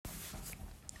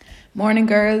Morning,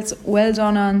 girls. Well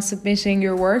done on submitting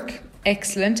your work.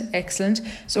 Excellent, excellent.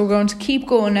 So we're going to keep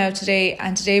going now today,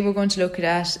 and today we're going to look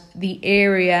at the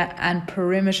area and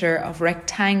perimeter of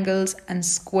rectangles and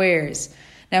squares.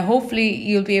 Now, hopefully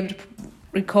you'll be able to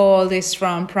recall this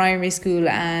from primary school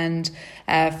and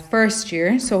first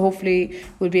year. So hopefully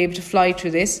we'll be able to fly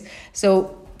through this.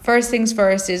 So first things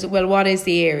first is, well, what is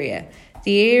the area?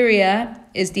 The area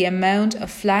is the amount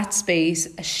of flat space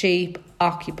a shape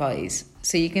occupies.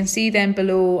 So you can see then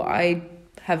below I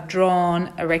have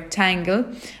drawn a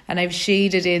rectangle and I've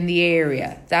shaded in the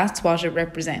area. That's what it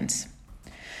represents.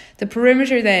 The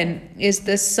perimeter then is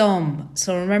the sum.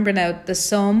 So remember now, the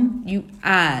sum you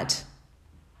add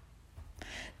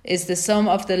is the sum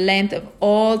of the length of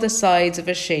all the sides of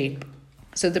a shape.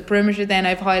 So the perimeter then,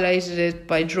 I've highlighted it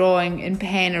by drawing in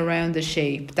pen around the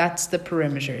shape. That's the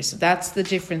perimeter. So that's the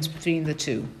difference between the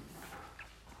two.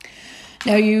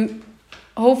 Now you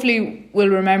hopefully will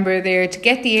remember there, to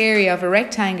get the area of a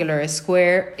rectangle or a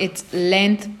square, it's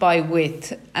length by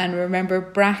width. And remember,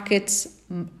 brackets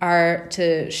are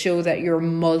to show that you're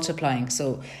multiplying.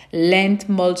 So length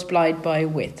multiplied by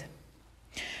width.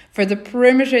 For the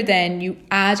perimeter then, you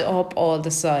add up all the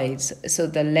sides. So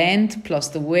the length plus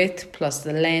the width plus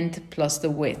the length plus the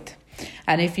width.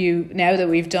 And now that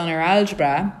we've done our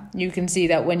algebra, you can see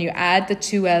that when you add the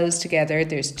two L's together,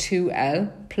 there's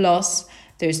 2L plus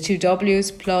there's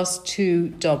 2W's plus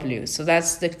 2W's. So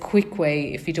that's the quick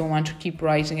way if you don't want to keep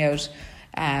writing out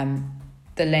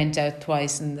the length out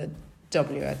twice and the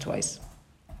W out twice.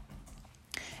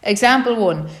 Example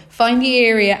 1, find the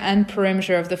area and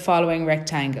perimeter of the following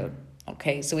rectangle.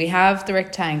 Okay, so we have the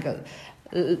rectangle.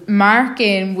 Mark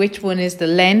in which one is the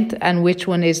length and which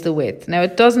one is the width. Now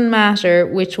it doesn't matter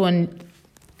which one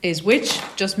is which,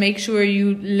 just make sure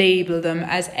you label them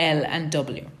as L and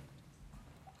W.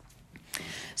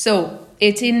 So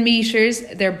it's in meters,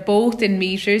 they're both in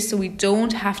meters, so we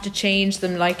don't have to change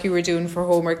them like you were doing for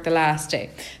homework the last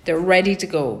day. They're ready to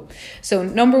go. So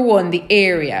number 1, the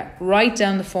area. Write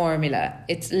down the formula.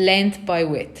 It's length by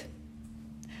width.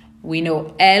 We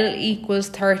know L equals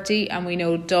 30 and we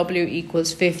know W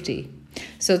equals 50.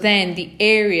 So then the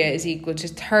area is equal to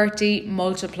 30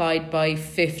 multiplied by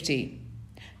 50.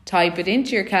 Type it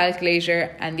into your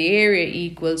calculator and the area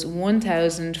equals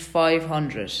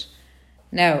 1,500.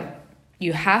 Now,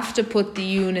 you have to put the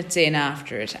units in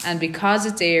after it. And because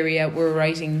it's area, we're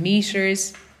writing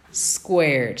meters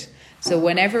squared. So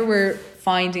whenever we're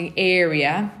finding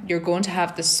area, you're going to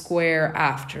have the square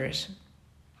after it.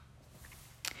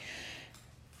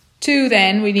 2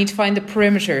 then, we need to find the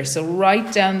perimeter. So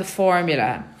write down the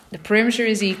formula. The perimeter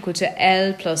is equal to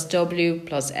L plus W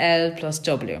plus L plus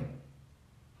W.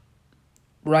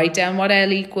 Write down what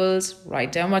L equals,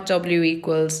 write down what W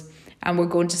equals, and we're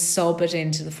going to sub it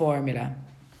into the formula.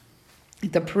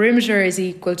 The perimeter is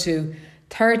equal to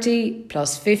 30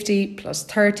 plus 50 plus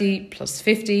 30 plus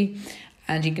 50.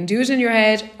 And you can do it in your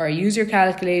head or use your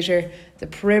calculator. The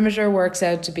perimeter works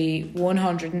out to be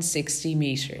 160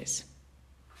 meters.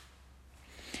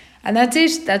 And that's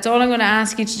it. That's all I'm going to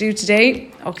ask you to do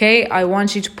today. Okay, I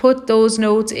want you to put those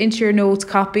notes into your notes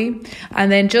copy.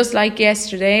 And then just like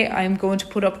yesterday, I'm going to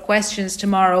put up questions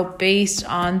tomorrow based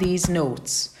on these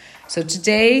notes. So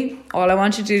today, all I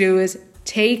want you to do is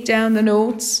take down the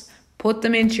notes, put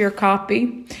them into your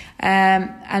copy,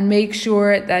 and make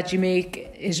sure that you make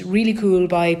it really cool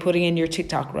by putting in your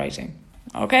TikTok writing.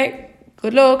 Okay,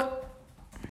 good luck.